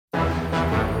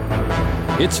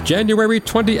It's January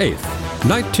 28th,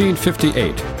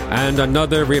 1958, and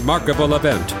another remarkable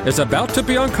event is about to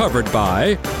be uncovered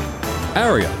by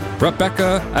Ariel,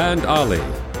 Rebecca, and Ali,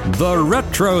 the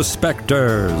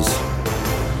Retrospectors.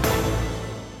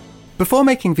 Before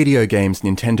making video games,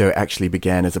 Nintendo actually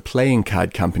began as a playing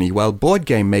card company, while board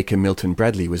game maker Milton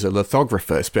Bradley was a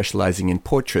lithographer specializing in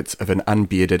portraits of an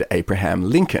unbearded Abraham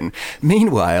Lincoln.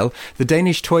 Meanwhile, the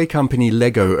Danish toy company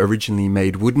Lego originally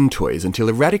made wooden toys until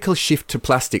a radical shift to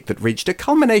plastic that reached a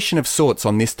culmination of sorts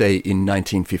on this day in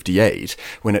 1958,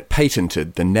 when it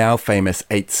patented the now famous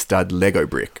 8-stud Lego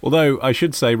brick. Although, I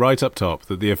should say right up top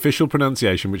that the official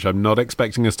pronunciation, which I'm not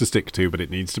expecting us to stick to, but it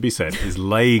needs to be said, is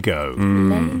Lego.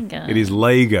 Lego. It is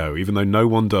Lego, even though no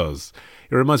one does.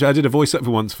 It reminds me, I did a voiceover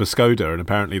once for Skoda, and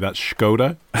apparently that's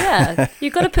Skoda. Yeah,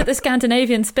 you've got to put the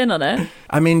Scandinavian spin on it.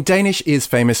 I mean, Danish is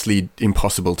famously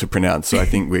impossible to pronounce, so I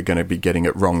think we're going to be getting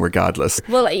it wrong regardless.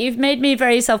 Well, you've made me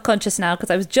very self-conscious now, because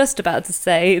I was just about to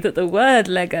say that the word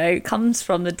Lego comes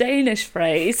from the Danish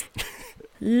phrase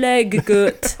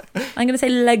leggut. I'm going to say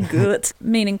leggut,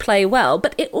 meaning play well,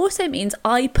 but it also means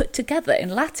I put together in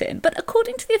Latin. But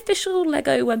according to the official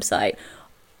Lego website,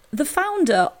 the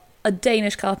founder, a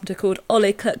Danish carpenter called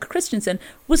Ole Kirk Christensen,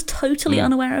 was totally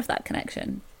unaware of that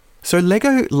connection. So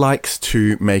Lego likes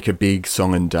to make a big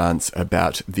song and dance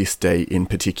about this day in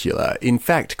particular, in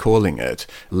fact calling it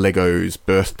Lego's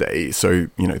birthday. So,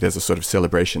 there's a sort of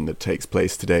celebration that takes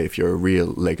place today if you're a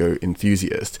real Lego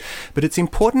enthusiast. But it's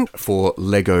important for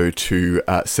Lego to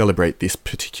celebrate this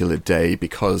particular day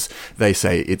because they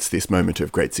say it's this moment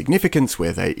of great significance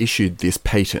where they issued this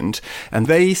patent. And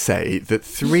they say that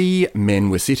 3 men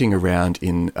were sitting around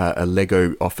in a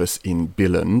Lego office in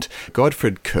Billund.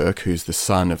 Godfred Kirk, who's the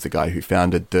son of the guy who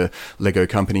founded the Lego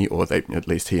company, or at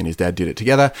least he and his dad did it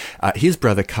together, his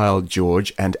brother Carl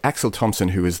George, and Axel Thompson,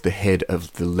 who is the head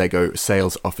of the Lego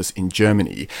sales office in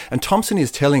Germany. And Thompson is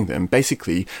telling them,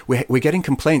 basically, we're getting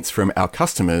complaints from our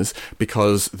customers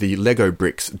because the Lego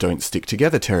bricks don't stick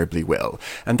together terribly well.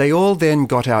 And they all then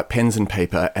got out pens and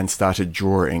paper and started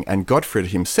drawing, and Godfred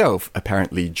himself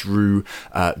apparently drew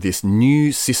this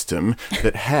new system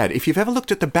that had, if you've ever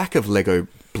looked at the back of Lego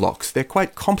blocks, they're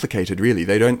quite complicated, really.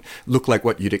 They don't look like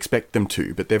what you'd expect them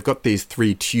to, but they've got these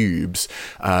 3 tubes,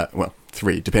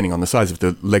 3, depending on the size of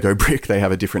the Lego brick, they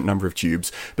have a different number of tubes.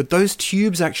 But those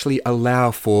tubes actually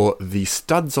allow for the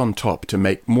studs on top to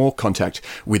make more contact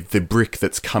with the brick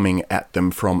that's coming at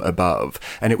them from above.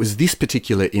 And it was this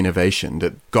particular innovation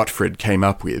that Gottfried came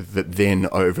up with that then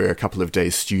over a couple of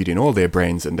days stewed in all their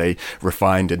brains, and they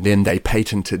refined, and then they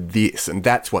patented this. And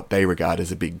that's what they regard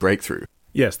as a big breakthrough.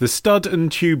 Yes, the stud and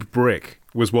tube brick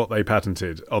was what they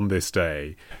patented on this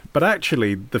day. But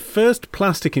actually, the first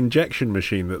plastic injection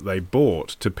machine that they bought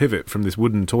to pivot from this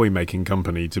wooden toy-making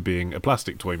company to being a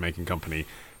plastic toy-making company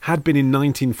had been in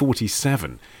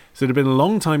 1947. So it had been a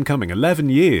long time coming. 11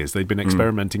 years they'd been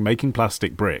experimenting making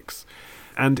plastic bricks.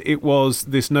 And it was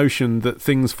this notion that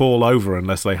things fall over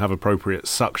unless they have appropriate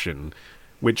suction,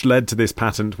 which led to this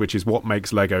patent, which is what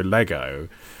makes Lego Lego.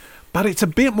 But it's a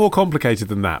bit more complicated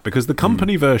than that, because the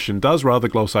company version does rather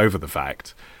gloss over the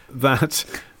fact that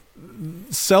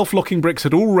self-locking bricks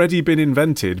had already been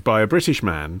invented by a British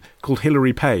man called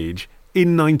Hilary Page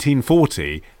in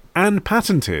 1940 and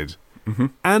patented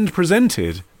and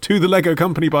presented to the Lego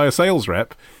company by a sales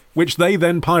rep, which they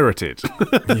then pirated.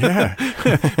 Yeah.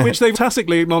 Hmm. Which they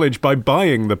tacitly acknowledged by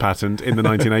buying the patent in the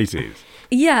 1980s.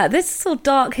 Yeah, this sort of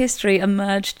dark history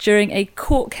emerged during a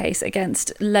court case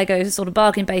against Lego's sort of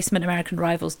bargain basement American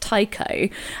rivals Tyco.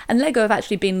 And Lego have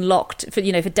actually been locked for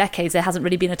decades. There hasn't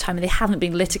really been a time when they haven't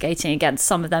been litigating against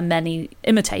some of their many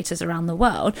imitators around the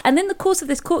world. And in the course of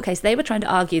this court case, they were trying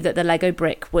to argue that the Lego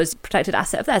brick was a protected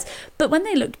asset of theirs. But when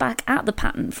they looked back at the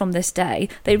patent from this day,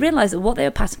 they realised that what they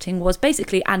were patenting was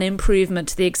basically an improvement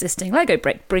to the existing Lego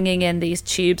brick, bringing in these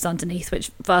tubes underneath,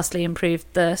 which vastly improved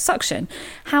the suction.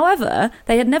 However,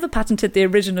 they had never patented the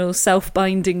original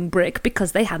self-binding brick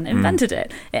because they hadn't invented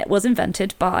it. It was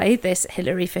invented by this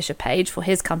Hilary Fisher Page for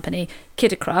his company,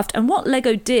 Kiddicraft. And what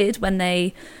Lego did when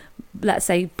they, let's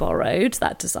say, borrowed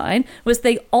that design was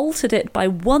they altered it by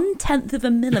 1/10 of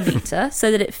a millimetre so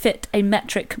that it fit a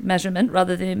metric measurement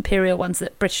rather than the imperial ones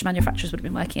that British manufacturers would have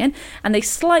been working in. And they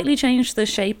slightly changed the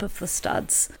shape of the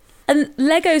studs. And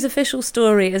Lego's official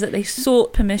story is that they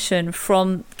sought permission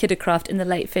from Kiddicraft in the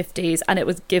late 50s and it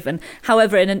was given.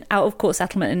 However, in an out-of-court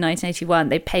settlement in 1981,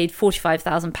 they paid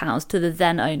 £45,000 to the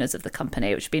then owners of the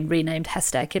company, which had been renamed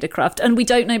Hester Kiddicraft. And we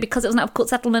don't know, because it was an out-of-court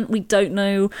settlement, we don't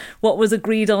know what was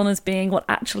agreed on as being what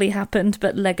actually happened,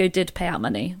 but Lego did pay out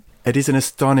money. It is an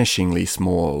astonishingly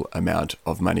small amount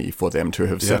of money for them to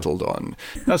have settled on.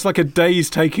 That's like a day's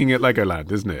taking at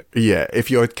Legoland, isn't it? Yeah,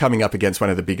 if you're coming up against one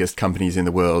of the biggest companies in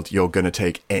the world, you're going to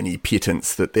take any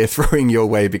pittance that they're throwing your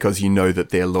way because you know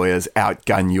that their lawyers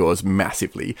outgun yours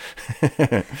massively.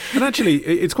 And actually,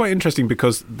 it's quite interesting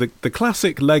because the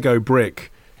classic Lego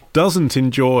brick doesn't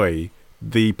enjoy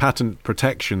the patent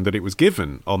protection that it was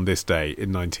given on this day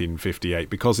in 1958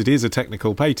 because it is a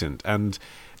technical patent, and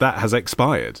that has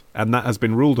expired, and that has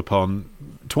been ruled upon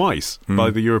twice by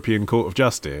the European Court of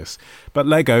Justice. But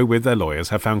Lego, with their lawyers,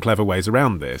 have found clever ways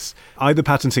around this, either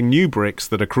patenting new bricks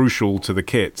that are crucial to the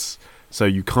kits, so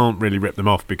you can't really rip them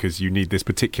off because you need this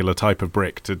particular type of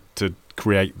brick to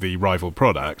create the rival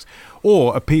product,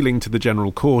 or appealing to the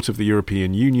General Court of the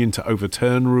European Union to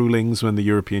overturn rulings when the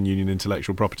European Union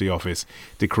Intellectual Property Office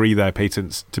decree their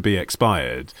patents to be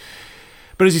expired.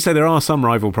 But as you say, there are some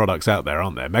rival products out there,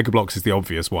 aren't there? Megablocks is the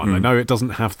obvious one. I know it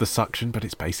doesn't have the suction, but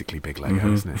it's basically big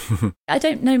Lego, isn't it? I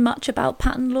don't know much about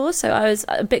patent law, so I was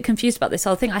a bit confused about this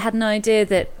whole thing. I had no idea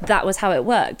that was how it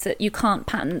worked, that you can't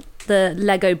patent the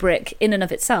Lego brick in and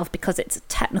of itself because it's a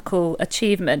technical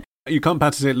achievement. You can't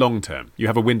patent it long term. You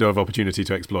have a window of opportunity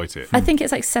to exploit it. I think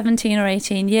it's like 17 or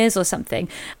 18 years or something.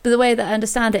 But the way that I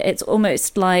understand it, it's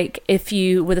almost like if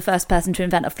you were the first person to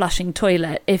invent a flushing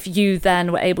toilet, if you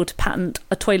then were able to patent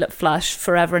a toilet flush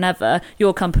forever and ever,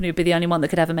 your company would be the only one that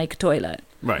could ever make a toilet.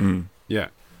 Right. Yeah.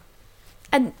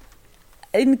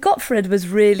 And Gottfried was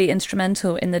really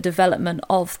instrumental in the development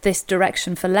of this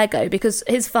direction for Lego because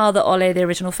his father, Ole, the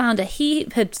original founder, he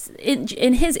had,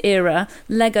 in his era,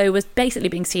 Lego was basically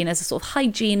being seen as a sort of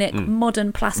hygienic,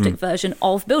 modern plastic version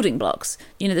of building blocks.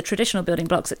 You know, the traditional building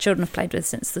blocks that children have played with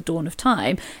since the dawn of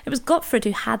time. It was Gottfried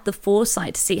who had the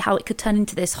foresight to see how it could turn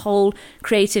into this whole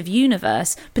creative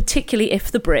universe, particularly if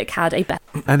the brick had a better...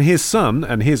 And his son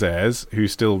and his heirs, who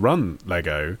still run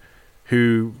Lego,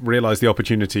 who realised the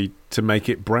opportunity to make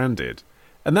it branded.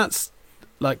 And that's,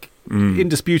 like,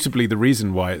 indisputably the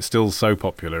reason why it's still so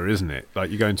popular, isn't it? Like,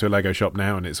 you go into a Lego shop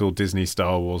now and it's all Disney,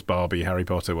 Star Wars, Barbie, Harry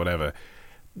Potter, whatever.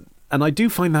 And I do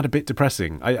find that a bit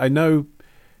depressing. I know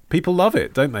people love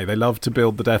it, don't they? They love to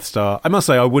build the Death Star. I must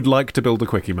say, I would like to build a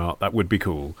Quickie Mart. That would be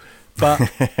cool. But,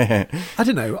 I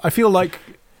don't know, I feel like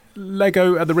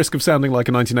Lego, at the risk of sounding like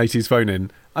a 1980s phone-in,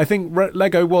 I think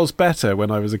Lego was better when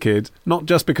I was a kid, not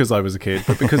just because I was a kid,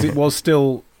 but because it was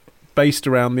still based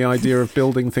around the idea of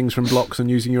building things from blocks and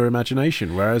using your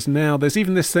imagination, whereas now there's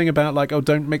even this thing about, like, oh,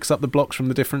 don't mix up the blocks from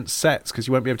the different sets because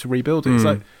you won't be able to rebuild it. It's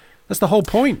like, that's the whole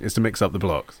point, is to mix up the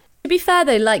blocks. To be fair,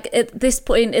 though, like at this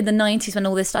point in the 90s when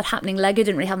all this started happening, Lego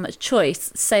didn't really have much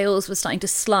choice. Sales were starting to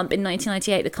slump. In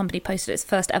 1998, the company posted its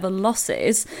first ever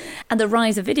losses, and the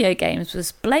rise of video games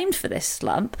was blamed for this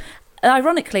slump.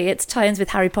 Ironically, its tie-ins with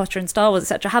Harry Potter and Star Wars,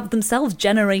 etc., have themselves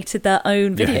generated their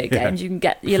own video games. You can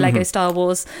get your Lego Star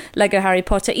Wars, Lego Harry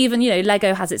Potter, even, you know,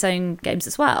 Lego has its own games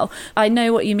as well. I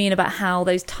know what you mean about how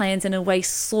those tie-ins in a way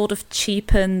sort of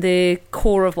cheapen the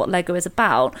core of what Lego is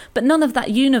about, but none of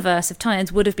that universe of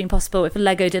tie-ins would have been possible if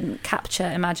Lego didn't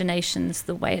capture imaginations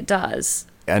the way it does.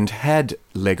 And had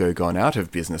Lego gone out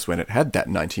of business when it had that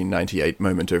 1998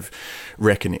 moment of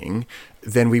reckoning,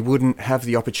 then we wouldn't have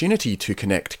the opportunity to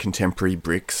connect contemporary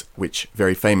bricks, which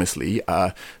very famously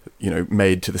are, you know,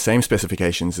 made to the same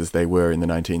specifications as they were in the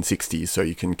 1960s. So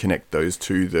you can connect those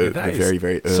to the very,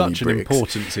 very early bricks. Such an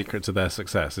important secret to their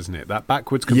success, isn't it? That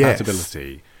backwards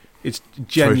compatibility. Yes. It's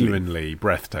genuinely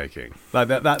breathtaking. Like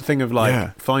that thing of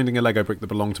finding a Lego brick that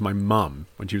belonged to my mum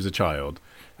when she was a child.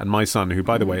 And my son, who,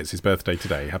 by the way, it's his birthday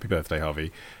today. Happy birthday,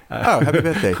 Harvey. Happy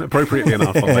birthday. Appropriately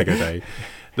enough on Lego Day.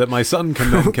 That my son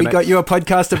can then connect... We got you a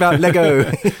podcast about Lego.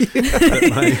 that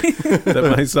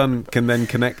my son can then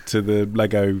connect to the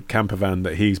Lego camper van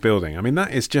that he's building. I mean,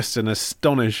 that is just an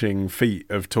astonishing feat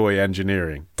of toy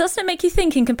engineering. Doesn't it make you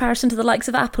think in comparison to the likes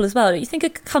of Apple as well? You think a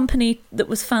company that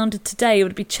was founded today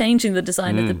would be changing the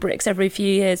design of the bricks every few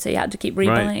years, so you had to keep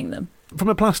rebuying them? From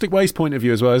a plastic waste point of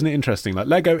view as well, isn't it interesting? Like,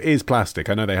 Lego is plastic.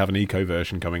 I know they have an eco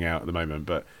version coming out at the moment,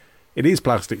 but it is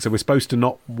plastic, so we're supposed to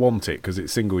not want it because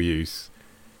it's single use.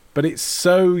 But it's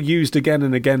so used again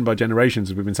and again by generations,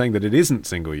 as we've been saying, that it isn't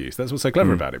single use. That's what's so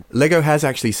clever about it. Lego has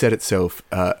actually set itself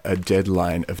a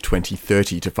deadline of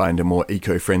 2030 to find a more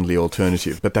eco-friendly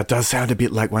alternative. But that does sound a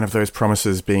bit like one of those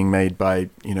promises being made by,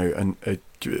 you know, a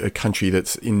country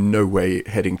that's in no way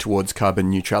heading towards carbon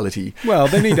neutrality. Well,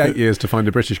 they need 8 years to find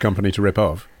a British company to rip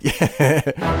off.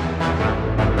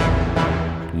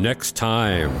 Next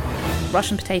time.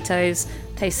 Russian potatoes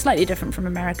taste slightly different from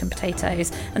American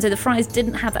potatoes, and so the fries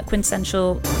didn't have that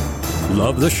quintessential...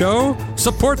 Love the show?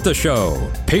 Support the show.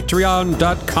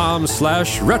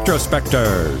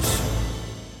 Patreon.com/retrospectors.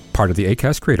 part of the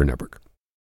Acast Creator Network.